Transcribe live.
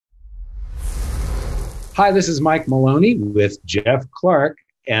Hi, this is Mike Maloney with Jeff Clark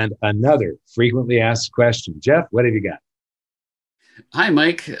and another frequently asked question. Jeff, what have you got? Hi,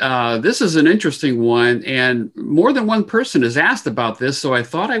 Mike. This is an interesting one, and more than one person has asked about this, so I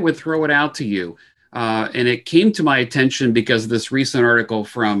thought I would throw it out to you. And it came to my attention because of this recent article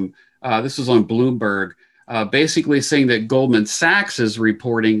from, this was on Bloomberg, basically saying that Goldman Sachs is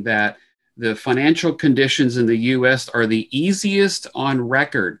reporting that the financial conditions in the US are the easiest on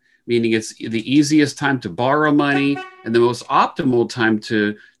record, meaning it's the easiest time to borrow money and the most optimal time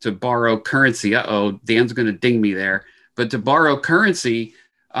to borrow currency. Uh-oh, Dan's going to ding me there, but to borrow currency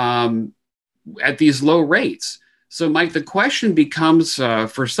um, at these low rates. So, Mike, the question becomes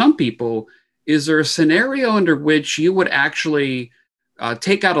for some people, is there a scenario under which you would actually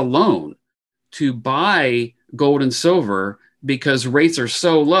take out a loan to buy gold and silver because rates are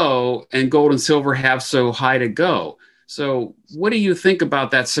so low and gold and silver have so high to go? So, what do you think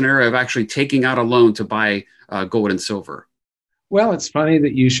about that scenario of actually taking out a loan to buy gold and silver? Well, it's funny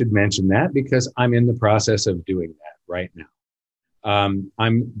that you should mention that because I'm in the process of doing that right now.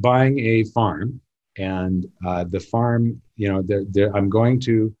 I'm buying a farm, and the farm, I'm going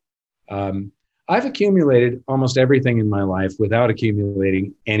to. I've accumulated almost everything in my life without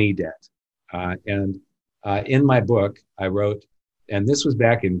accumulating any debt. And in my book, I wrote, and this was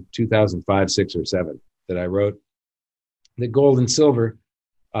back in 2005, six, or seven, that I wrote that gold and silver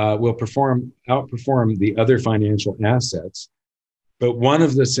will outperform the other financial assets. But one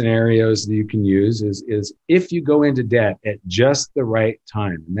of the scenarios that you can use is if you go into debt at just the right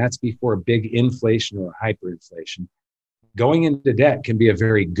time, and that's before big inflation or hyperinflation, going into debt can be a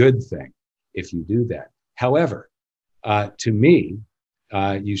very good thing if you do that. However, to me,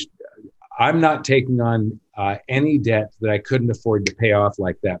 I'm not taking on any debt that I couldn't afford to pay off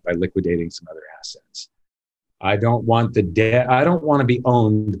like that by liquidating some other assets. I don't want the debt. I don't want to be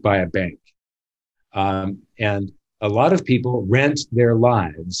owned by a bank. And a lot of people rent their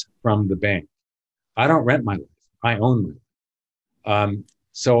lives from the bank. I don't rent my life. I own my life.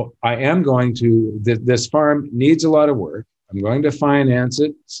 So I am going to, this farm needs a lot of work. I'm going to finance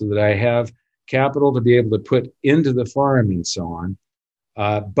it so that I have capital to be able to put into the farm and so on.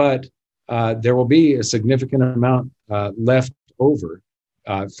 But there will be a significant amount left over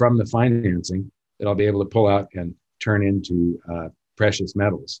from the financing that I'll be able to pull out and turn into precious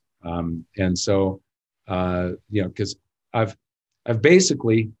metals. And so, because I've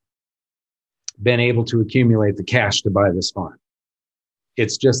basically been able to accumulate the cash to buy this farm.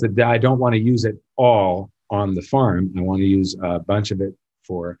 It's just that I don't want to use it all on the farm. I want to use a bunch of it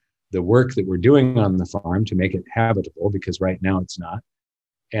for the work that we're doing on the farm to make it habitable, because right now it's not.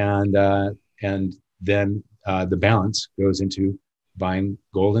 And then the balance goes into buying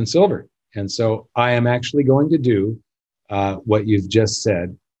gold and silver. And so I am actually going to do what you've just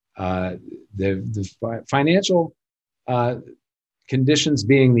said. The financial conditions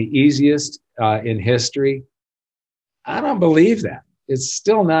being the easiest in history, I don't believe that. It's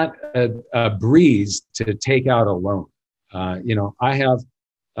still not a breeze to take out a loan. I have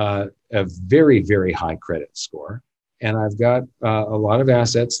a very, very high credit score, and I've got a lot of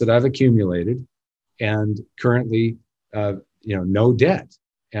assets that I've accumulated, and currently, no debt.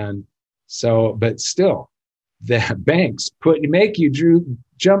 And so, but still, the banks make you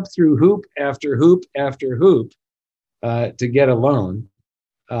jump through hoop after hoop after hoop to get a loan.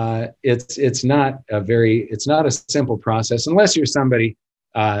 It's not a simple process unless you're somebody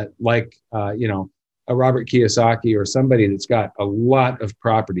like a Robert Kiyosaki or somebody that's got a lot of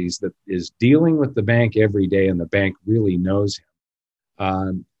properties that is dealing with the bank every day, and the bank really knows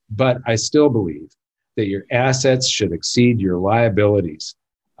him. But I still believe that your assets should exceed your liabilities.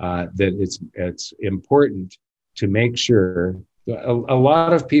 That it's important to make sure. A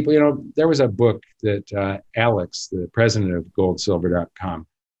lot of people, there was a book that Alex, the president of goldsilver.com,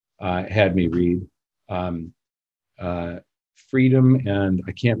 had me read, Freedom, and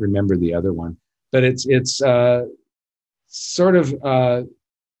I can't remember the other one, but it's sort of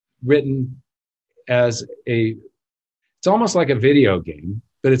written as it's almost like a video game,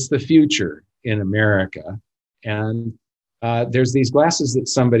 but it's the future in America. And there's these glasses that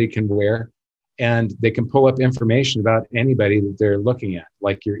somebody can wear, and they can pull up information about anybody that they're looking at,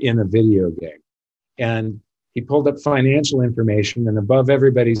 like you're in a video game. And he pulled up financial information, and above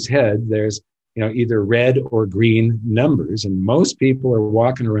everybody's head, there's either red or green numbers. And most people are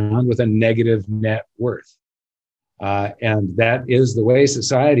walking around with a negative net worth. And that is the way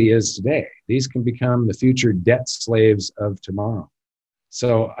society is today. These can become the future debt slaves of tomorrow.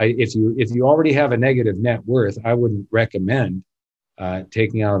 So if you already have a negative net worth, I wouldn't recommend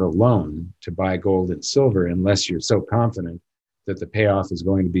taking out a loan to buy gold and silver unless you're so confident that the payoff is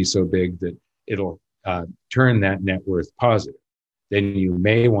going to be so big that it'll turn that net worth positive. Then you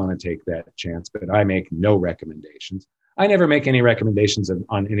may want to take that chance, but I make no recommendations. I never make any recommendations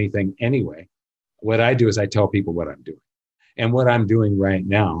on anything anyway. What I do is I tell people what I'm doing. And what I'm doing right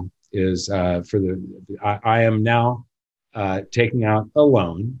now is I am now taking out a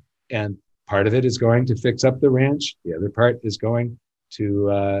loan, and part of it is going to fix up the ranch. The other part is going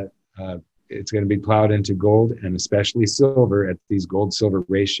to, it's going to be plowed into gold and especially silver at these gold silver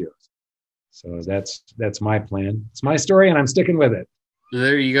ratios. So that's my plan. It's my story and I'm sticking with it.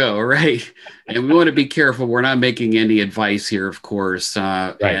 There you go. Right. And we want to be careful. We're not making any advice here, of course.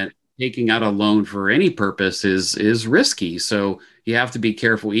 Right. And taking out a loan for any purpose is risky. So you have to be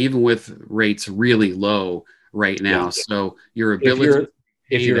careful, even with rates really low right now. Yeah. So your ability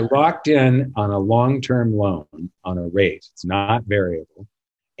if you're locked in on a long-term loan on a rate, it's not variable,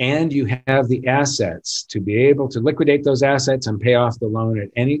 and you have the assets to be able to liquidate those assets and pay off the loan at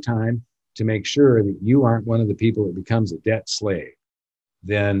any time to make sure that you aren't one of the people that becomes a debt slave,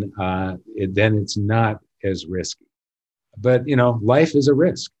 then it's not as risky. But, life is a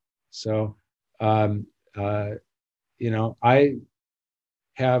risk. So, I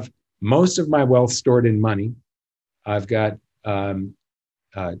have most of my wealth stored in money. I've got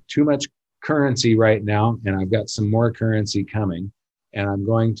too much currency right now, and I've got some more currency coming. And I'm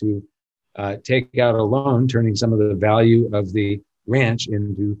going to take out a loan, turning some of the value of the ranch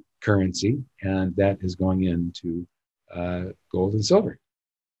into currency, and that is going into gold and silver.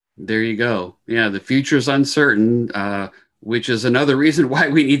 There you go. Yeah, the future is uncertain, which is another reason why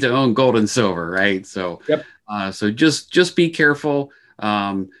we need to own gold and silver, right? So, yep. So just be careful.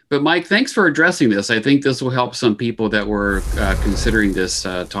 But Mike, thanks for addressing this. I think this will help some people that were considering this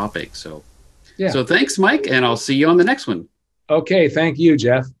topic. So, yeah. So thanks, Mike, and I'll see you on the next one. Okay, thank you,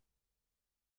 Jeff.